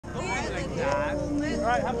All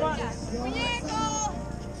right, have fun.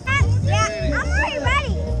 Yeah, I'm already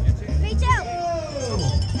ready. Me too.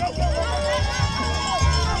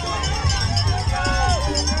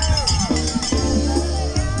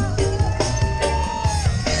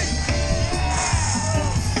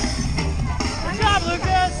 Good job,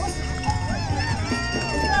 Lucas.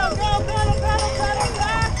 Go, go, pedal, pedal, pedal,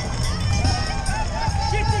 back.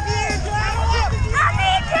 Shift the gear, Jack. I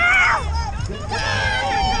need you.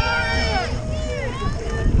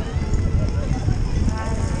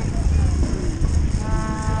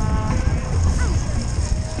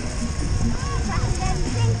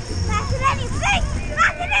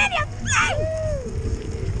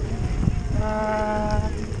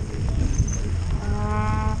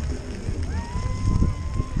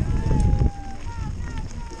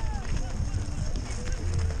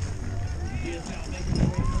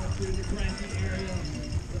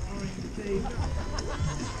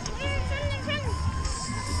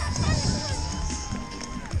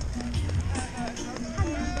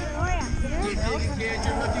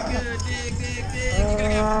 You're looking good. Dig, dig, dig. You gotta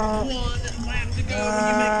have one lap to go when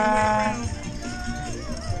you make your way around.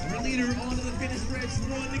 Our leader onto the finish stretch.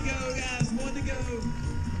 One to go, guys. One to go.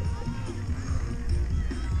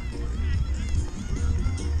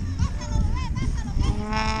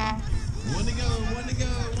 One to go. One to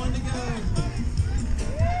go. One to go.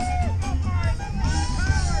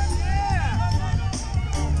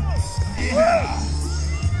 Yeah.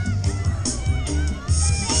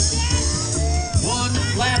 One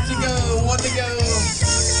lap to go. One to go.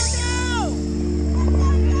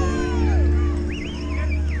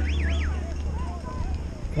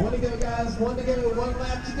 One to go, guys. One to go. One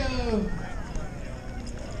lap to go.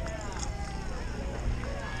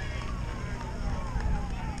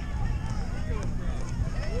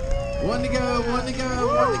 One to go. One to go.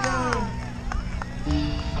 One to go.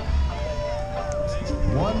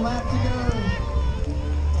 One lap to go.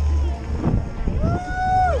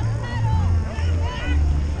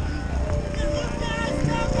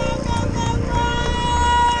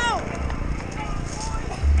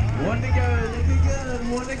 One to go, looking good.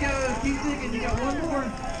 One to go. Keep digging. You got one more.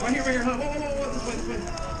 Right here, huh? Whoa, whoa, whoa, this way, this way.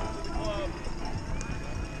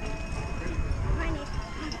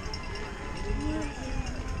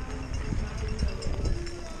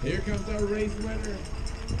 Here comes our race winner.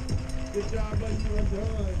 Good job, buddy. Well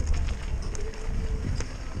done.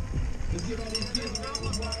 Let's give all these kids a round of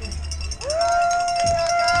applause.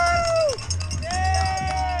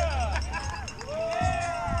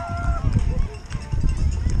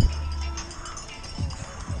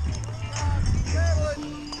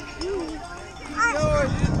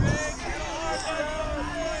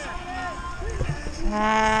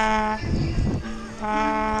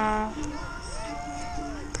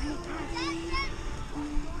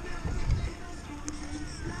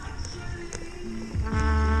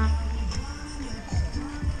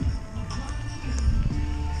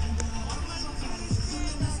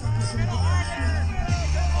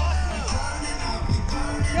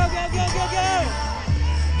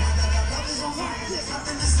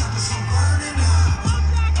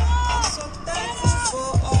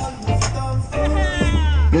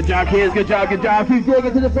 Good job, kids. Good job. Good job. Keep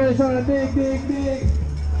digging to the finish line. Dig, dig, dig.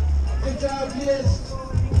 Good job, kids.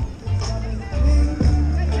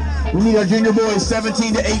 We need our junior boys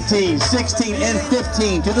 17 to 18, 16 and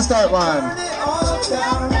 15 to the start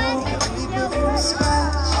line.